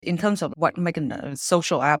In terms of what making a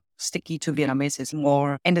social app sticky to Vietnamese is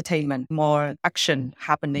more entertainment, more action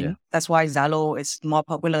happening. Yeah. That's why Zalo is more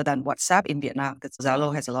popular than WhatsApp in Vietnam, because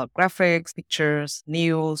Zalo has a lot of graphics, pictures,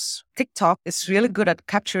 news. TikTok is really good at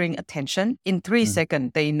capturing attention. In 3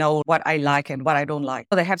 seconds, they know what I like and what I don't like.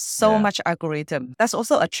 So they have so much algorithm. That's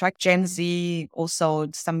also attract Gen Z, also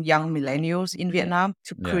some young millennials in Vietnam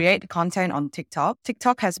to create content on TikTok.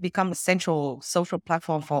 TikTok has become a central social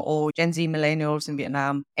platform for all Gen Z millennials in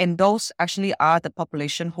Vietnam. And those actually are the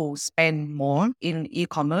population who spend more in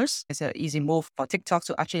e-commerce. It's an easy move for TikTok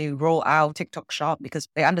to actually roll out TikTok Shop because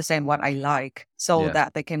they understand what I like so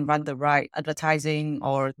that they can run the right advertising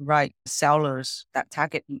or right sellers that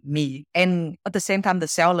target me. And at the same time, the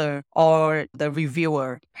seller or the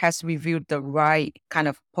reviewer has reviewed the right kind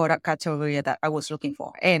of product category that I was looking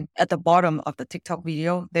for. And at the bottom of the TikTok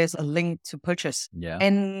video, there's a link to purchase.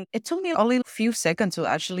 And it took me only a few seconds to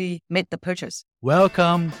actually make the purchase.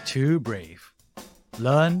 Welcome to Brave.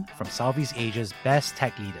 Learn from Southeast Asia's best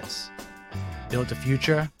tech leaders. Build the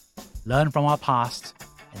future, learn from our past,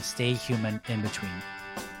 and stay human in between.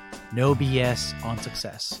 No BS on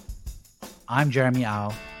success. I'm Jeremy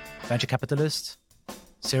Au, venture capitalist,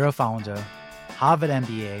 serial founder, Harvard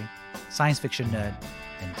MBA, science fiction nerd,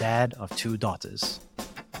 and dad of 2 daughters.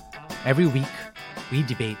 Every week, we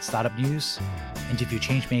debate startup news, interview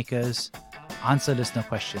changemakers, answer listener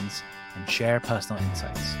questions, and share personal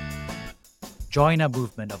insights. Join our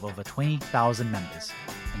movement of over 20,000 members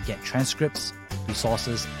and get transcripts,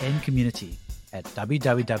 resources, and community at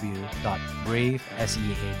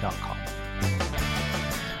www.bravesea.com.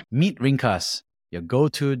 Meet VinFast, your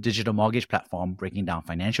go-to digital mortgage platform breaking down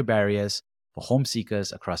financial barriers for home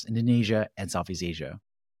seekers across Indonesia and Southeast Asia.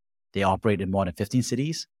 They operate in more than 15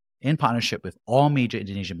 cities in partnership with all major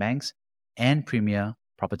Indonesian banks and premier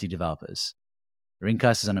property developers.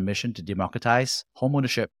 VinFast is on a mission to democratize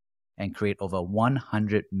homeownership and create over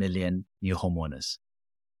 100 million new homeowners.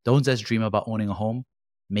 Don't just dream about owning a home,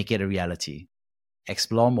 make it a reality.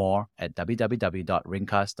 Explore more at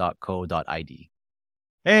www.ringcast.co.id.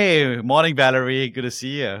 Hey, morning, Valerie. Good to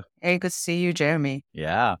see you. Hey, good to see you, Jeremy.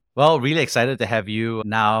 Yeah. Well, really excited to have you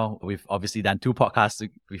now. We've obviously done 2 podcasts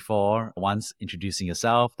before. Once introducing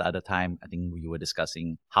yourself. The other time, I think we were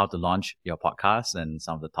discussing how to launch your podcast and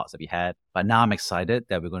some of the thoughts that we had. But now I'm excited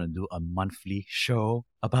that we're going to do a monthly show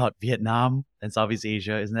about Vietnam and Southeast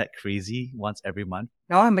Asia. Isn't that crazy? Once every month.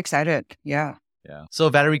 No, I'm excited. Yeah. So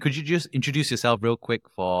Valerie, could you just introduce yourself real quick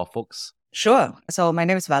for folks? Sure. So my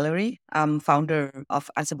name is Valerie. I'm founder of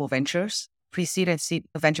Ansible Ventures, pre-seed and seed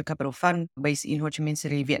venture capital fund based in Ho Chi Minh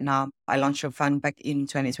City, Vietnam. I launched a fund back in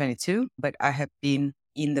 2022, but I have been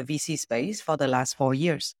in the VC space for the last 4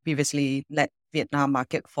 years. Previously led Vietnam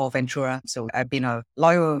market for Ventura. So I've been a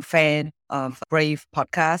loyal fan of Brave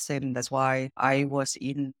podcast, and that's why I was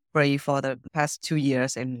in Brave for the past 2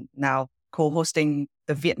 years and now co-hosting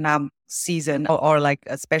the Vietnam season or like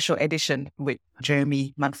a special edition with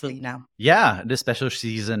Jeremy monthly now. Yeah, this special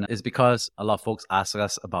season is because a lot of folks ask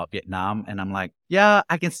us about Vietnam, and I'm like, yeah,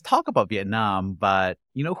 I can talk about Vietnam, but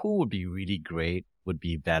you know who would be really great would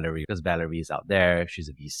be Valerie, because Valerie is out there. She's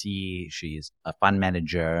a VC, she's a fund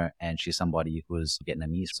manager, and she's somebody who's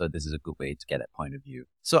Vietnamese. So this is a good way to get that point of view.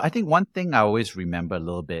 So I think one thing I always remember a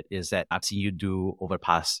little bit is that I've seen you do over the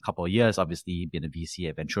past couple of years, obviously being a VC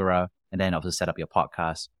at Ventura, and then also set up your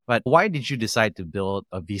podcast. But why did you decide to build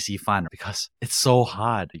a VC fund? Because it's so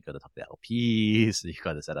hard. You got to talk to LPs, you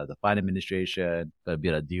got to set up the fund administration, got to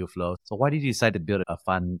build a deal flow. So why did you decide to build a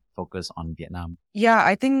fund focused on Vietnam? Yeah,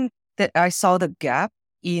 I think that I saw the gap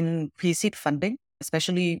in pre-seed funding,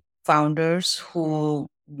 especially founders who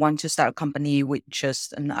want to start a company with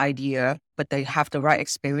just an idea, but they have the right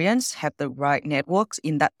experience, have the right networks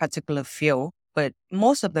in that particular field. But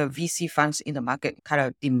most of the VC funds in the market kind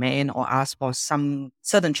of demand or ask for some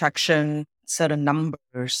certain traction, certain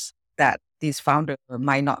numbers that these founders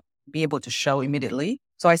might not be able to show immediately.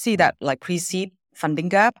 So I see that like pre-seed funding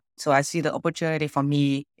gap. So I see the opportunity for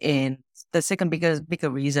me. And the second bigger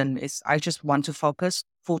reason is I just want to focus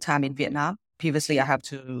full-time in Vietnam. Previously, I have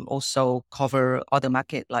to also cover other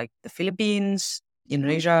markets like the Philippines,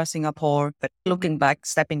 Indonesia, Singapore. But looking back,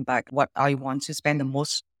 stepping back, what I want to spend the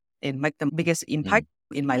most and make the biggest impact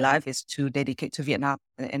in my life is to dedicate to Vietnam.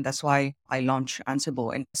 And that's why I launched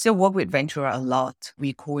Ansible and still work with Ventura a lot.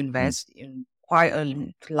 We co-invest in quite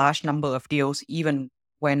a large number of deals, even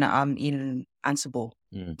when I'm in Ansible.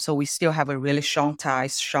 So we still have a really strong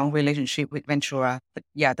ties, strong relationship with Ventura. But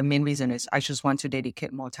yeah, the main reason is I just want to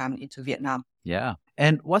dedicate more time into Vietnam. Yeah.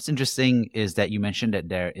 And what's interesting is that you mentioned that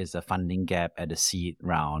there is a funding gap at the seed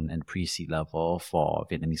round and pre-seed level for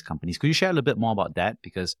Vietnamese companies. Could you share a little bit more about that?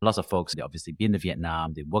 Because lots of folks, they obviously been to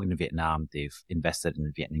Vietnam, they've worked in Vietnam, they've invested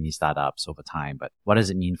in Vietnamese startups over time. But what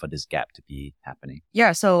does it mean for this gap to be happening?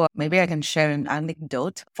 Yeah, so maybe I can share an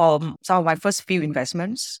anecdote. For some of my first few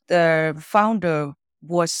investments, the founder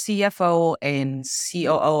was CFO and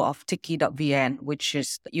COO of Tiki.vn, which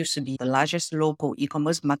used to be the largest local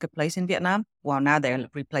e-commerce marketplace in Vietnam. Well, now they're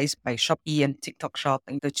replaced by Shopee and TikTok Shop,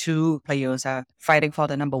 and the two players are fighting for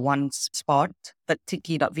the number one spot. But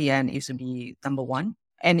Tiki.vn used to be number one.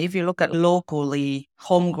 And if you look at locally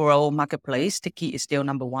homegrown marketplace, Tiki is still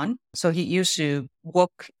number one. So he used to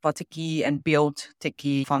work for Tiki and build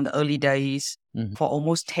Tiki from the early days for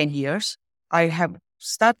almost 10 years. I have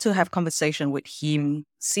started to have conversation with him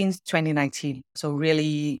since 2019. So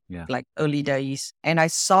really like early days. And I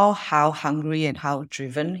saw how hungry and how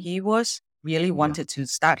driven he was, really wanted to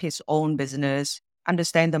start his own business,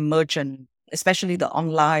 understand the merchant, especially the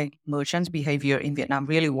online merchants' behavior in Vietnam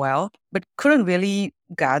really well, but couldn't really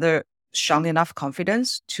gather strong enough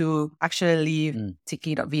confidence to actually leave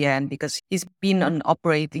Tiki.vn because he's been an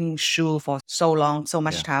operating shoe for so long, so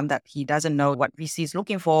much time that he doesn't know what VC is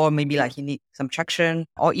looking for. Maybe like he needs some traction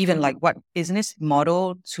or even like what business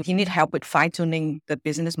model. So he need help with fine tuning the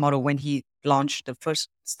business model when he launched the first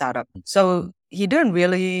startup. So he didn't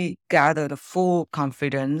really gather the full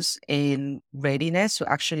confidence and readiness to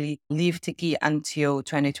actually leave Tiki until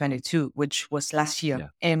 2022, which was last year.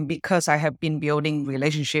 And because I have been building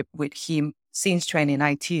relationship with him since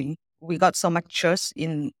 2019, we got so much trust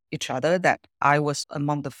in each other that I was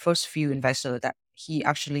among the first few investors that he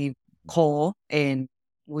actually called, and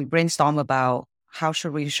we brainstorm about how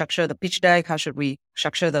should we structure the pitch deck, how should we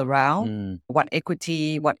structure the round, what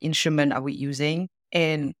equity, what instrument are we using,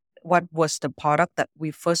 and what was the product that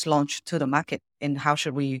we first launched to the market, and how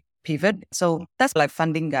should we pivot. So that's like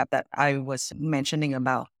funding gap that I was mentioning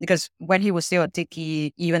about. Because when he was still at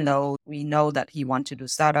Tiki, even though we know that he wants to do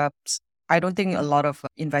startups, I don't think a lot of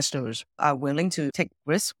investors are willing to take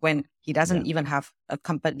risks when he doesn't even have a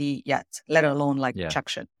company yet, let alone like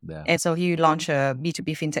traction. And so he launched a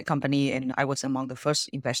B2B fintech company, and I was among the first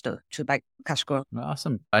investors to back cash growth.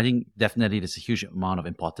 Awesome. I think definitely there's a huge amount of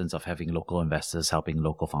importance of having local investors helping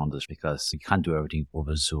local founders because you can't do everything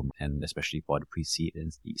over Zoom, and especially for the pre-seed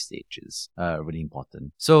and seed stages, really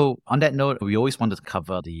important. So on that note, we always wanted to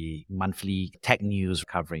cover the monthly tech news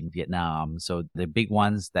covering Vietnam. So the big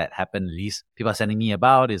ones that happen, at least people are sending me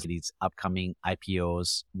about, is these upcoming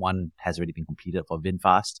IPOs. One has already been completed for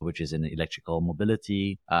VinFast, which is in electrical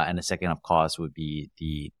mobility. And the second, of course, would be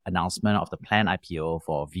the announcement of the planned IPO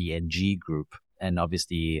for VNG Group. And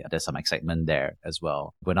obviously, there's some excitement there as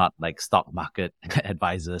well. We're not like stock market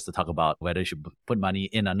advisors to talk about whether you should put money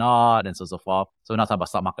in or not and so forth. So we're not talking about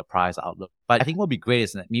stock market price outlook. But I think what would be great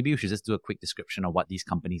is that maybe we should just do a quick description of what these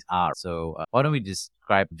companies are. So why don't we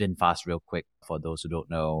describe VinFast real quick for those who don't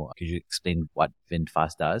know? Could you explain what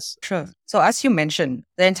VinFast does? Sure. So as you mentioned,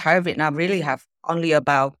 the entire Vietnam really have only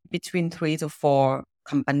about between 3 to 4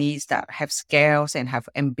 companies that have scales and have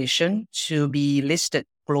ambition to be listed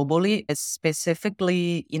globally,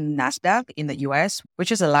 specifically in NASDAQ in the US,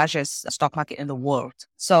 which is the largest stock market in the world.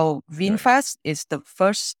 So VinFast is the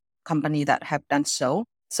first company that have done so.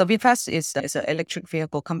 So VinFast is an electric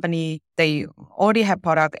vehicle company. They already have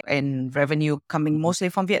product and revenue coming mostly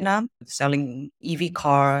from Vietnam, selling EV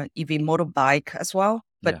car, EV motorbike as well.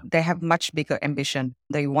 But they have much bigger ambition.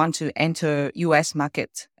 They want to enter US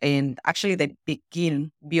market. And actually they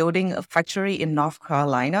begin building a factory in North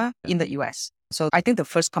Carolina in the US. So I think the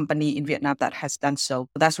first company in Vietnam that has done so.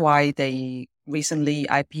 That's why they recently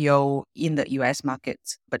IPO in the US market.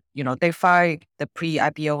 But, they filed the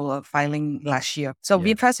pre-IPO filing last year. So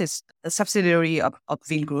VinFast is a subsidiary of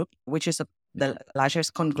Vingroup, which is the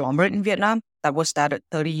largest conglomerate in Vietnam that was started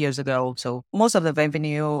 30 years ago. So most of the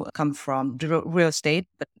revenue come from real estate,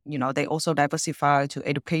 but, they also diversify to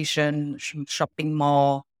education, shopping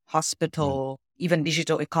mall, hospital, even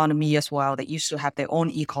digital economy as well. They used to have their own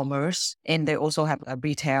e-commerce, and they also have a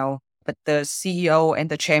retail. But the CEO and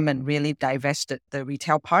the chairman really divested the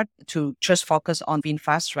retail part to just focus on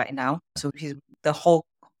VinFast right now. So the whole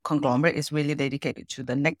conglomerate is really dedicated to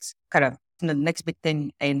the next big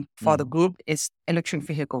thing. And for the group, is electric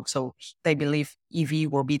vehicle. So they believe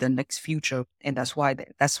EV will be the next future. And that's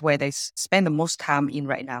where they spend the most time in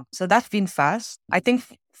right now. So that's VinFast. I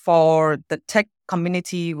think for the tech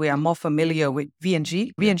community, we are more familiar with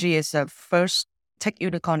VNG. VNG is the first tech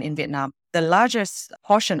unicorn in Vietnam. the largest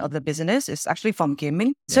portion of the business is actually from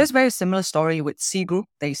gaming. So Yeah. it's very similar story with C Group.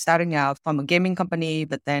 They starting out from a gaming company,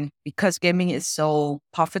 but then because gaming is so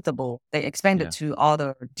profitable, they expanded to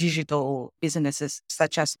other digital businesses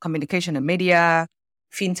such as communication and media,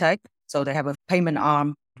 fintech. So they have a payment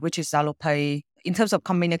arm, which is Zalo Pay. In terms of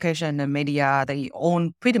communication and media, they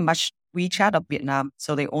own pretty much WeChat of Vietnam.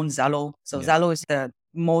 So they own Zalo. So Zalo is the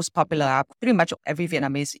most popular app. Pretty much every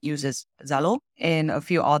Vietnamese uses Zalo and a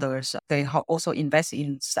few others. They also invest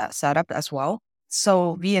in startup as well.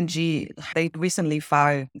 So VNG, they recently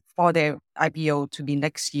filed for their IPO to be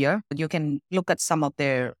next year. You can look at some of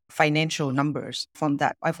their financial numbers from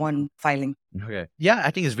that F1 filing. Okay. Yeah,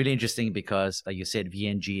 I think it's really interesting because, like you said,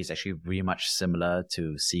 VNG is actually very much similar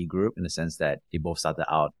to C Group in the sense that they both started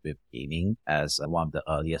out with gaming as one of the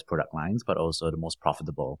earliest product lines, but also the most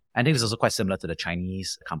profitable. I think it's also quite similar to the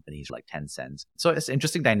Chinese companies like Tencent. So it's an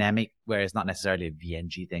interesting dynamic where it's not necessarily a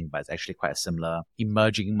VNG thing, but it's actually quite a similar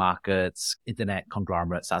emerging markets, internet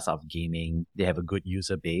conglomerate starts out of gaming. They have a good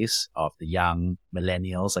user base of the young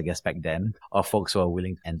millennials, I guess back then, or folks who are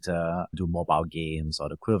willing to enter, do mobile games or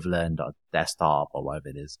the equivalent or desktop or whatever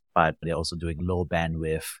it is. But they're also doing low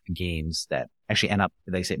bandwidth games that actually end up,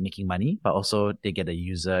 like I said, making money, but also they get the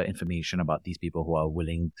user information about these people who are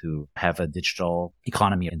willing to have a digital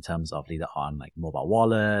economy in terms of later on like mobile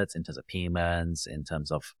wallets, in terms of payments, in terms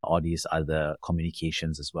of all these other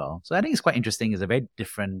communications as well. So I think it's quite interesting. It's a very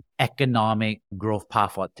different economic growth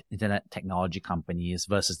path for internet technology companies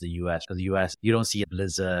versus the US. Because the US, you don't see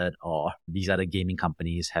Blizzard or these other gaming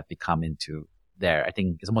companies have become into there. I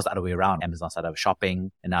think it's almost the other way around. Amazon started with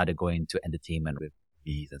shopping and now they're going to entertainment with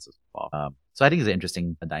movies and so forth. So I think it's an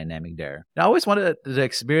interesting dynamic there. Now, I always wanted the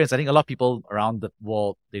experience. I think a lot of people around the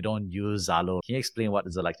world, they don't use Zalo. Can you explain what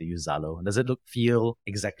is it like to use Zalo? Does it feel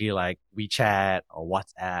exactly like WeChat or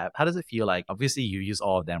WhatsApp? How does it feel like? Obviously, you use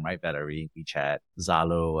all of them, right? Valerie, WeChat,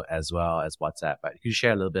 Zalo, as well as WhatsApp. But could you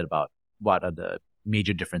share a little bit about what are the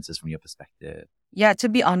major differences from your perspective? Yeah, to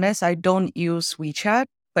be honest, I don't use WeChat,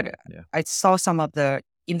 but I saw some of the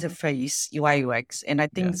interface UI UX, and I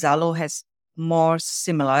think Zalo has more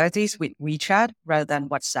similarities with WeChat rather than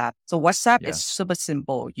WhatsApp. So WhatsApp is super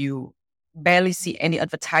simple. You barely see any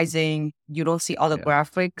advertising. You don't see all the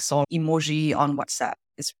graphics or emoji on WhatsApp.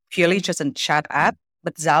 It's purely just a chat app.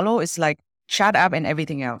 But Zalo is like chat app and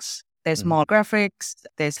everything else. There's more graphics.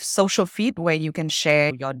 There's social feed where you can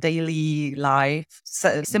share your daily life,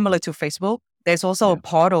 similar to Facebook. There's also a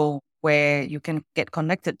portal where you can get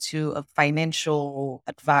connected to a financial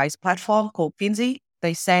advice platform called Finzi.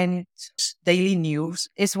 They send daily news.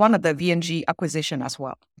 It's one of the VNG acquisition as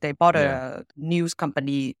well. They bought a news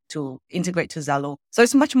company to integrate to Zalo. So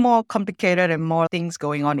it's much more complicated and more things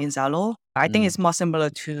going on in Zalo. I think it's more similar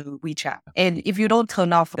to WeChat. And if you don't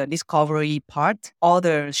turn off the discovery part, all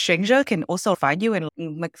the stranger can also find you and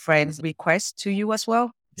make friends requests to you as well.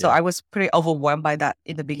 So I was pretty overwhelmed by that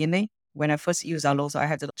in the beginning when I first used Zalo, so I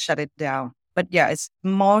had to shut it down. But yeah, it's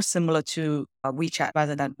more similar to WeChat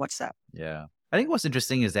rather than WhatsApp. Yeah. I think what's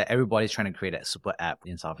interesting is that everybody's trying to create a super app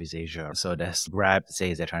in Southeast Asia. So there's Grab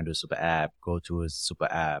says they're trying to do a super app, GoTo is super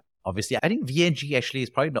app. Obviously, I think VNG actually is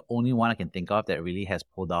probably the only one I can think of that really has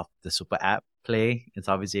pulled off the super app play in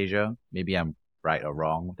Southeast Asia. Maybe I'm right or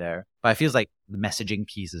wrong there. But it feels like the messaging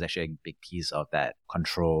piece is actually a big piece of that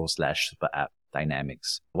control/super app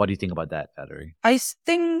dynamics. What do you think about that, Valerie? I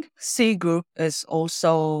think C Group is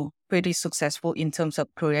also pretty successful in terms of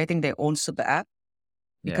creating their own super app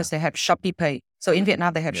because they have Shopee Pay. So in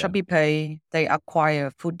Vietnam, they have Shopee Pay. They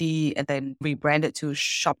acquire Foodie and then rebranded to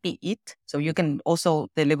Shopee Eat. So you can also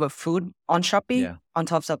deliver food on Shopee on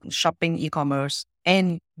top of shopping, e-commerce,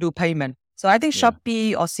 and do payment. So I think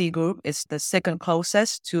Shopee or C Group is the second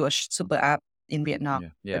closest to a super app in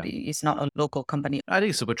Vietnam. But it's not a local company. I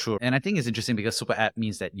think it's super true. And I think it's interesting because super app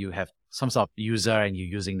means that you have some sort of user and you're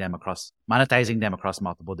using them across, monetizing them across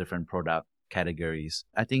multiple different product categories.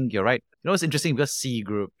 I think you're right. You know, it's interesting because C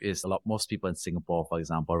Group is most people in Singapore, for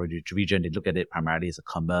example, or region, they look at it primarily as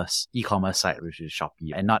a e-commerce site, which is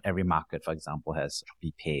Shopee. And not every market, for example, has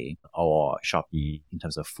Shopee Pay or Shopee in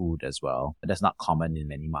terms of food as well. But that's not common in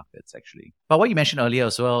many markets, actually. But what you mentioned earlier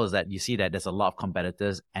as well is that you see that there's a lot of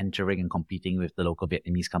competitors entering and competing with the local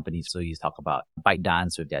Vietnamese companies. So you talk about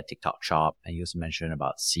ByteDance with their TikTok shop, and you also mentioned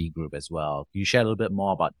about C Group as well. Can you share a little bit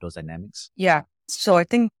more about those dynamics? Yeah. So I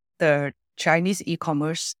think the Chinese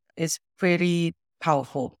e-commerce is pretty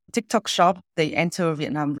powerful. TikTok shop, they enter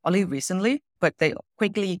Vietnam only recently, but they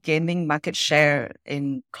quickly gaining market share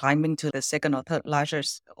and climbing to the second or third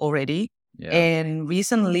largest already. And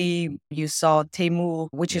recently you saw Temu,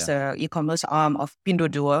 which is a e-commerce arm of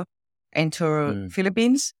Pinduoduo, enter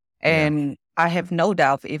Philippines. And I have no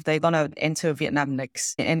doubt if they're going to enter Vietnam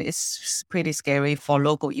next. And it's pretty scary for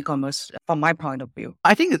local e-commerce from my point of view.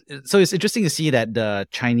 I think so. It's interesting to see that the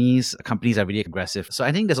Chinese companies are really aggressive. So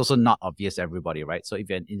I think that's also not obvious to everybody, right? So if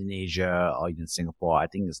you're in Indonesia or even Singapore, I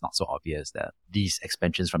think it's not so obvious that these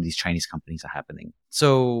expansions from these Chinese companies are happening.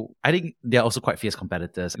 So I think they're also quite fierce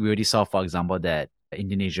competitors. We already saw, for example, that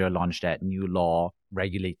Indonesia launched that new law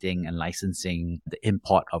regulating and licensing the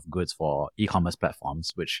import of goods for e-commerce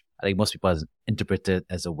platforms, which I think most people has interpreted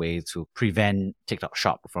as a way to prevent TikTok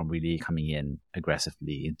Shop from really coming in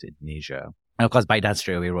aggressively into Indonesia. And of course, ByteDance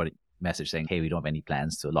straight away wrote a message saying, hey, we don't have any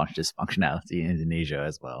plans to launch this functionality in Indonesia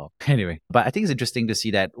as well. Anyway, but I think it's interesting to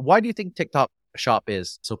see that. Why do you think TikTok Shop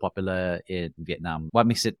is so popular in Vietnam? What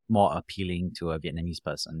makes it more appealing to a Vietnamese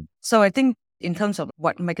person? So I think in terms of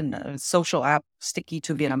what makes a social app sticky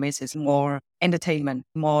to Vietnamese is more entertainment,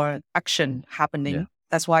 more action happening. Yeah.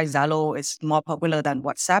 That's why Zalo is more popular than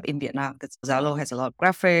WhatsApp in Vietnam, because Zalo has a lot of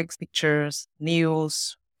graphics, pictures,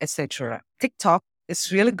 news, etc. TikTok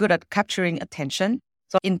is really good at capturing attention.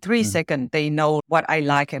 So in 3 seconds, they know what I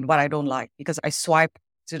like and what I don't like, because I swipe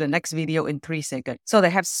to the next video in 3 seconds. So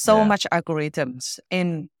they have so much algorithms.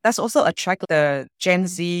 And that's also attract the Gen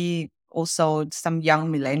Z, also some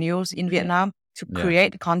young millennials in Vietnam to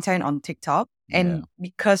create content on TikTok. And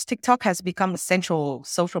because TikTok has become a central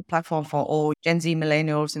social platform for all Gen Z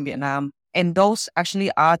millennials in Vietnam, and those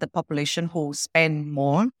actually are the population who spend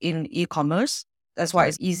more in e-commerce. That's why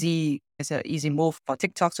it's an easy move for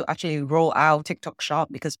TikTok to actually roll out TikTok Shop,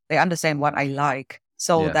 because they understand what I like,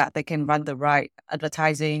 so that they can run the right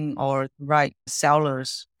advertising or right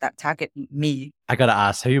sellers that target me. I gotta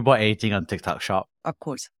ask, have you bought anything on TikTok Shop? Of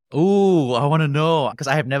course. Oh, I want to know, because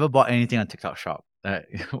I have never bought anything on TikTok Shop.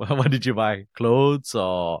 What did you buy? Clothes,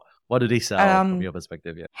 or what do they sell from your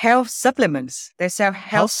perspective? Yeah. Health supplements. They sell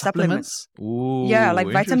health supplements. Ooh, yeah,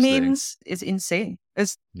 like vitamins. It's insane.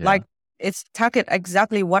 It's like it's target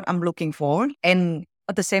exactly what I'm looking for. And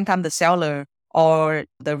at the same time, the seller or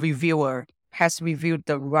the reviewer has reviewed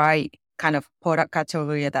the right kind of product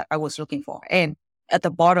category that I was looking for. And at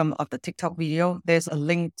the bottom of the TikTok video, there's a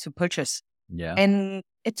link to purchase. Yeah. And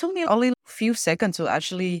it took me only a few seconds to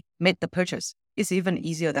actually make the purchase. It's even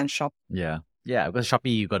easier than Shop. Yeah. Yeah, because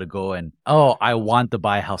Shopee, you got to go and, I want to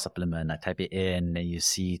buy a health supplement. I type it in and you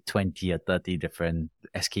see 20 or 30 different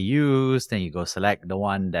SKUs. Then you go select the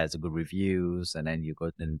one that's good reviews, and then you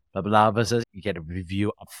go and blah, blah, versus you get a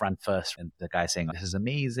review up front first. And the guy saying, this is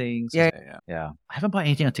amazing. So yeah. I haven't bought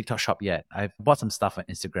anything on TikTok Shop yet. I've bought some stuff on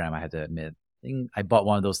Instagram, I had to admit. I think I bought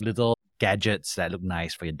one of those little gadgets that look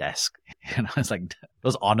nice for your desk. It's like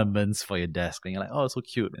those ornaments for your desk. And you're like, oh, it's so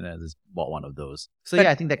cute. And I just bought one of those. So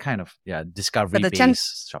I think that kind of,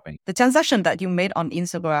 discovery-based shopping. The transaction that you made on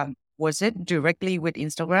Instagram, was it directly with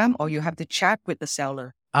Instagram, or you have to chat with the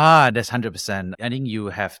seller? That's 100%. I think you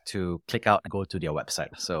have to click out and go to their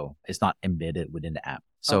website. So it's not embedded within the app.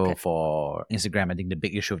 So for Instagram, I think the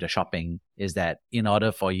big issue of the shopping is that in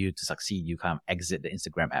order for you to succeed, you can't exit the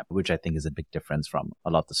Instagram app, which I think is a big difference from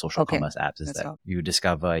a lot of the social commerce apps, is that you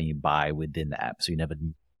discover and you buy within the app. So you never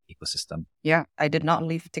leave the ecosystem. Yeah, I did not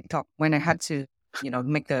leave TikTok when I had to,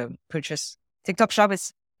 make the purchase. TikTok Shop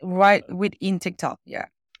is right within TikTok. Yeah.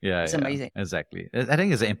 Yeah, it's amazing. Exactly. I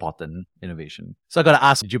think it's an important innovation. So I got to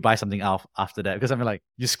ask, did you buy something else after that? Because I mean, like,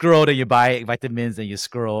 you scroll and you buy vitamins and you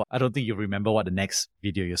scroll. I don't think you remember what the next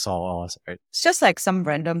video you saw was, right? It's just like some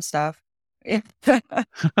random stuff.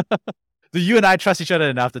 Do you and I trust each other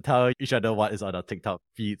enough to tell each other what is on our TikTok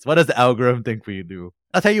feeds? What does the algorithm think for you do?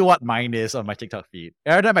 I'll tell you what mine is on my TikTok feed.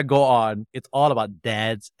 Every time I go on, it's all about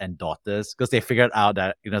dads and daughters, because they figured out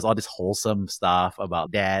that there's all this wholesome stuff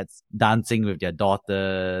about dads dancing with their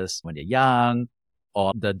daughters when they're young,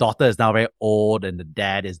 or the daughter is now very old and the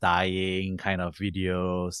dad is dying kind of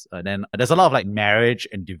videos. And then there's a lot of like marriage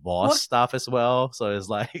and divorce stuff as well. So it's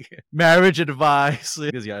like marriage advice,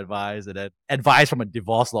 is your advice, and then advice from a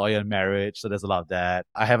divorce lawyer in marriage. So there's a lot of that.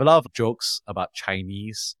 I have a lot of jokes about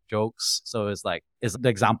Chinese jokes. So it's like, the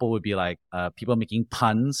example would be like people making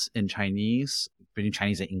puns in Chinese, between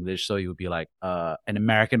Chinese and English. So you would be like an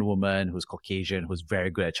American woman who's Caucasian, who's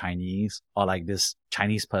very good at Chinese, or like this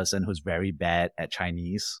Chinese person who's very bad at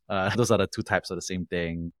Chinese. Those are the two types of the same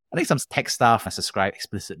thing. I think some tech stuff. I subscribe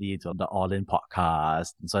explicitly to the All In podcast.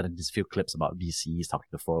 And so there's a few clips about VCs talking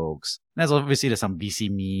to folks. And there's some VC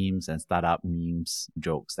memes and startup memes,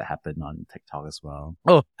 jokes that happen on TikTok as well.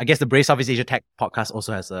 Oh, I guess the Brave Southeast Asia Tech podcast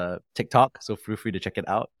also has a TikTok. So feel free to check it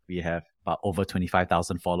out. We have about over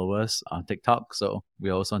 25,000 followers on TikTok. So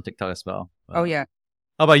we're also on TikTok as well. Oh, yeah.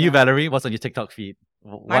 How about you, Valerie? What's on your TikTok feed?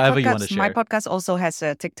 Whatever you want to share. My podcast also has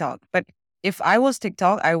a TikTok, but If I was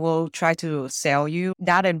TikTok, I will try to sell you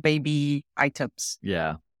dad and baby items.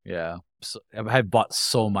 Yeah. Yeah. So I bought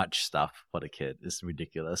so much stuff for the kid. It's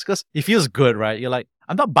ridiculous because it feels good, right? You're like,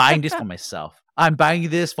 I'm not buying this for myself. I'm buying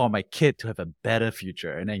this for my kid to have a better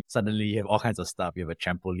future. And then suddenly you have all kinds of stuff. You have a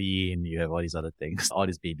trampoline, you have all these other things, all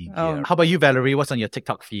this baby gear. Oh. How about you, Valerie? What's on your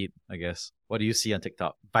TikTok feed, I guess? What do you see on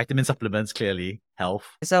TikTok? Vitamin supplements, clearly. Health.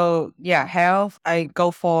 So yeah, health. I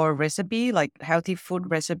go for recipe, like healthy food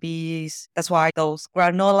recipes. That's why those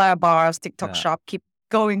granola bars, TikTok shop keep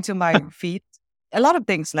going to my feed. A lot of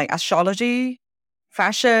things like astrology,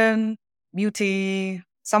 fashion, beauty,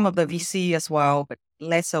 some of the VC as well, but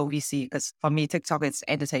less so VC because for me, TikTok is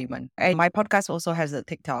entertainment. And my podcast also has a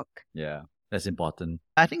TikTok. Yeah, that's important.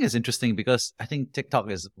 I think it's interesting because I think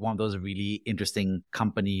TikTok is one of those really interesting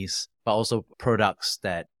companies, but also products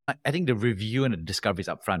that I think the review and the discovery is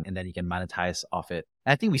upfront and then you can monetize off it.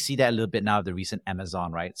 And I think we see that a little bit now with the recent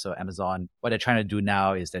Amazon, right? So Amazon, what they're trying to do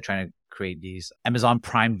now is they're trying to create these Amazon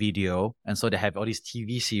Prime Video. And so they have all these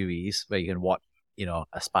TV series where you can watch,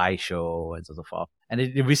 a spy show and so forth. And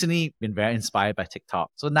they've recently been very inspired by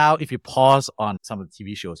TikTok. So now if you pause on some of the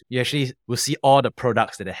TV shows, you actually will see all the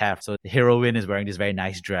products that they have. So the heroine is wearing this very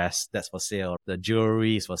nice dress that's for sale. The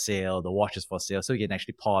jewelry is for sale. The watch is for sale. So you can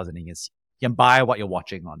actually pause and you can buy what you're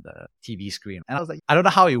watching on the TV screen. And I was like, I don't know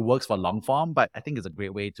how it works for long form, but I think it's a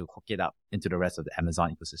great way to hook it up into the rest of the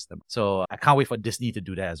Amazon ecosystem. So I can't wait for Disney to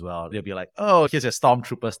do that as well. They'll be like, oh, here's your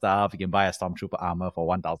Stormtrooper stuff. You can buy a Stormtrooper armor for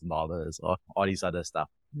 $1,000 or all these other stuff.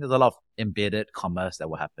 There's a lot of embedded commerce that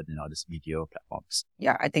will happen in all these video platforms.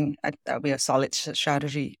 Yeah, I think that'll be a solid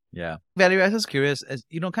strategy. Yeah. Valerie, I was just curious, as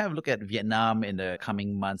kind of look at Vietnam in the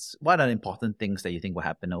coming months, what are the important things that you think will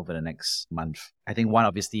happen over the next month? I think one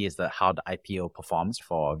obviously is how the IPO performs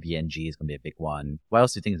for VNG is going to be a big one. What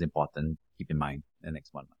else do you think is important to keep in mind in the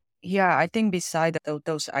next 1 month? Yeah, I think beside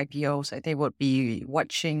those IPOs, I think would be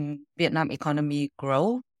watching Vietnam economy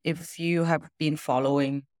grow. If you have been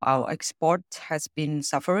following, our export has been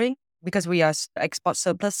suffering because we are export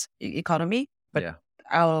surplus economy. But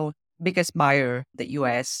our biggest buyer, the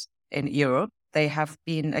US and Europe, they have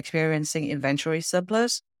been experiencing inventory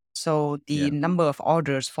surplus. So the number of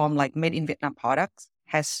orders from like made in Vietnam products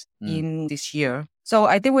has been this year. So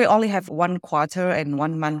I think we only have 1 quarter and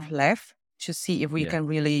 1 month left to see if we can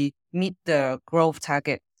really meet the growth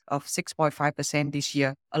target of 6.5% this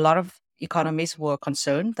year. A lot of economists were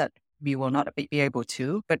concerned that we will not be able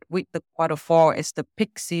to. But with the Q4, it's the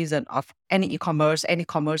peak season of any e-commerce, any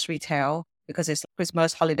commerce retail, because it's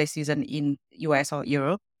Christmas holiday season in US or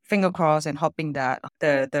Europe. Finger crossed and hoping that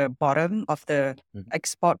the bottom of the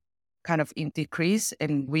export kind of decrease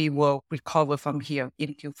and we will recover from here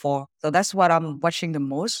in Q4. So that's what I'm watching the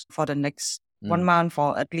most for the next 1 month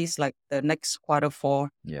or at least like the next Q4.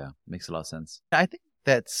 Yeah, makes a lot of sense. I think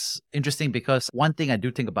that's interesting because one thing I do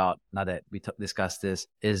think about now that we discussed this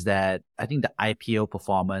is that I think the IPO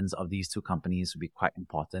performance of these two companies would be quite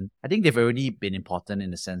important. I think they've already been important in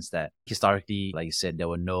the sense that historically, like you said, there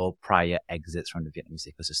were no prior exits from the Vietnamese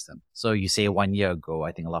ecosystem. So you say 1 year ago,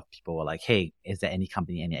 I think a lot of people were like, hey, is there any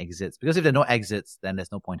company, any exits? Because if there are no exits, then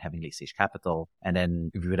there's no point having late stage capital. And then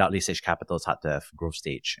without late stage capital, it's hard to have growth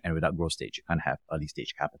stage. And without growth stage, you can't have early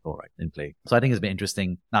stage capital, right, in play. So I think it's been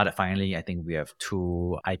interesting now that finally, I think we have 2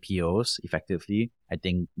 IPOs effectively. I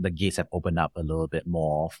think the gates have opened up a little bit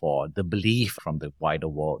more for the belief from the wider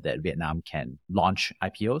world that Vietnam can launch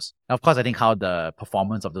IPOs. Now, of course, I think how the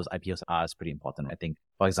performance of those IPOs are is pretty important. I think,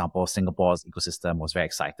 for example, Singapore's ecosystem was very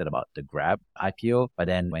excited about the Grab IPO, but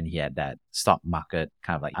then when he had that stock market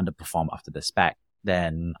kind of like underperform after the SPAC,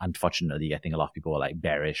 then unfortunately, I think a lot of people were like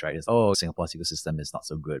bearish, right? It's, Singapore's ecosystem is not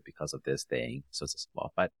so good because of this thing, so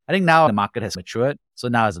forth. But I think now the market has matured. So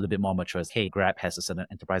now it's a little bit more mature. Hey, Grab has a certain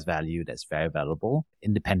enterprise value that's very valuable,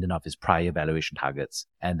 independent of its prior valuation targets.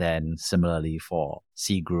 And then similarly for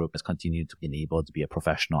C Group has continued to be able to be a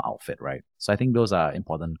professional outfit, right? So I think those are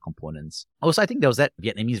important components. Also, I think there was that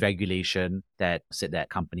Vietnamese regulation that said that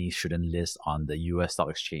companies shouldn't list on the US stock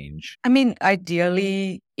exchange. I mean,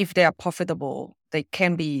 ideally, if they are profitable, they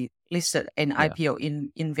can be listed in IPO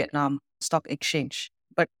in Vietnam stock exchange.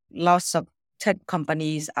 But lots of tech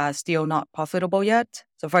companies are still not profitable yet.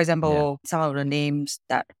 So for example, some of the names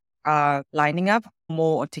that are lining up,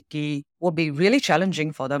 Mo or Tiki, will be really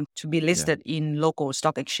challenging for them to be listed in local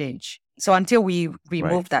stock exchange. So until we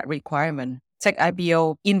remove that requirement, tech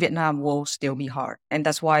IPO in Vietnam will still be hard. And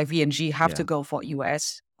that's why VNG have to go for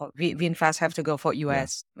US. Or VinFast have to go for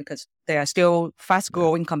US because they are still fast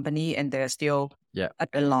growing company and they're still at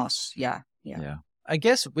a loss. Yeah. I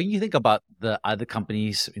guess when you think about the other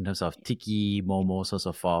companies in terms of Tiki, Momo, so on and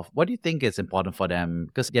so forth, what do you think is important for them?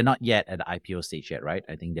 Because they're not yet at the IPO stage yet, right?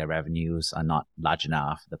 I think their revenues are not large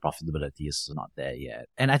enough. The profitability is not there yet.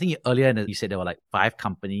 And I think earlier you said there were like 5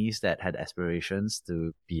 companies that had aspirations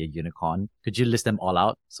to be a unicorn. Could you list them all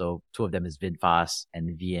out? So 2 of them is VinFast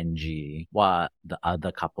and VNG. What are the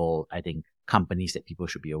other couple, I think, companies that people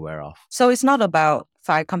should be aware of? So it's not about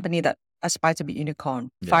 5 companies that aspire to be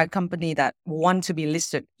unicorn, 5 companies that want to be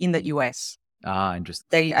listed in the US.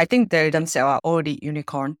 Interesting. I think they themselves are already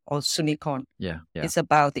unicorn or sunicorn. Yeah. It's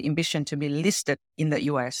about the ambition to be listed in the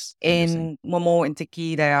US. And Momo and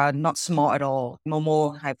Tiki, they are not small at all.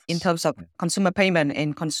 Momo have, in terms of consumer payment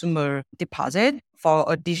and consumer deposit for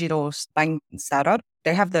a digital bank startup,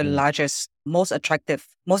 they have the largest, most attractive,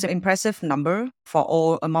 most impressive number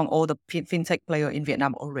for among all the fintech players in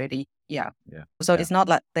Vietnam already. So it's not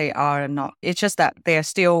like they are not. It's just that they are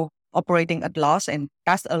still operating at loss, and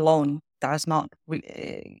that alone does not.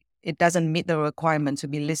 It doesn't meet the requirement to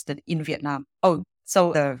be listed in Vietnam. Oh,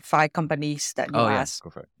 so the 5 companies that you asked, go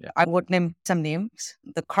for it. I would name some names.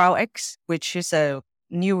 The CrowdX, which is a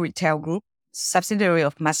new retail group, subsidiary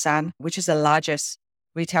of Masan, which is the largest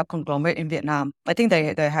retail conglomerate in Vietnam. I think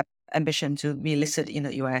they have ambition to be listed in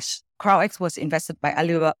the US. CrowdX was invested by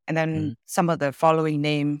Alibaba, and then some of the following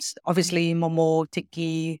names, obviously Momo,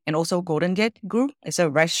 Tiki, and also Golden Gate Group. It's a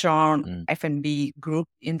restaurant F&B group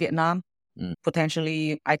in Vietnam.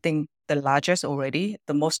 Potentially, I think the largest already,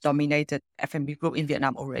 the most dominated F&B group in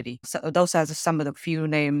Vietnam already. So those are some of the few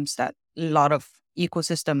names that a lot of people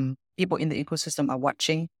in the ecosystem are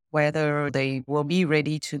watching, whether they will be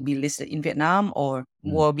ready to be listed in Vietnam or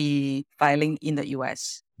will be filing in the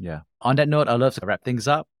US. Yeah. On that note, I'd love to wrap things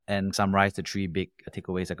up and summarize the 3 big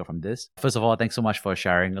takeaways I got from this. First of all, thanks so much for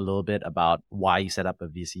sharing a little bit about why you set up a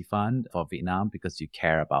VC fund for Vietnam, because you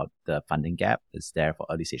care about the funding gap that's there for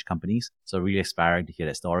early stage companies. So really inspiring to hear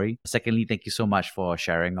that story. Secondly, thank you so much for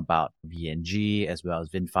sharing about VNG as well as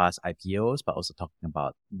VinFast IPOs, but also talking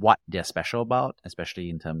about what they're special about, especially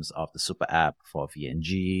in terms of the super app for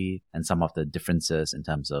VNG and some of the differences in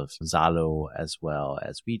terms of Zalo as well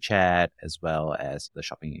as WeChat, as well as the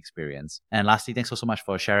shopping experience. And lastly, thanks so much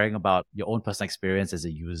for sharing about your own personal experience as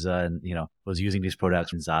a user and, was using these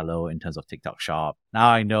products in Zalo in terms of TikTok shop. Now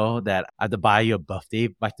I know that I have to buy you a birthday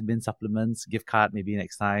vitamin supplements gift card maybe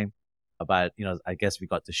next time. But, I guess we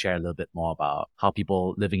got to share a little bit more about how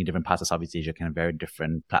people living in different parts of Southeast Asia can have very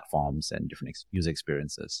different platforms and different user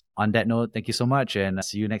experiences. On that note, thank you so much, and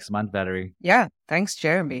see you next month, Valerie. Yeah, thanks,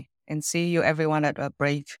 Jeremy. And see you everyone at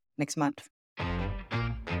Brave next month.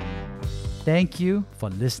 Thank you for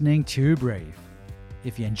listening to Brave.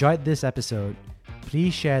 If you enjoyed this episode,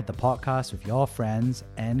 please share the podcast with your friends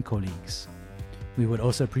and colleagues. We would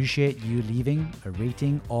also appreciate you leaving a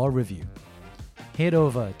rating or review. Head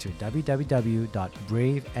over to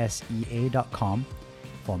www.bravesea.com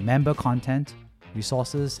for member content,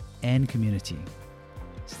 resources, and community.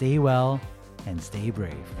 Stay well and stay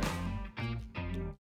brave.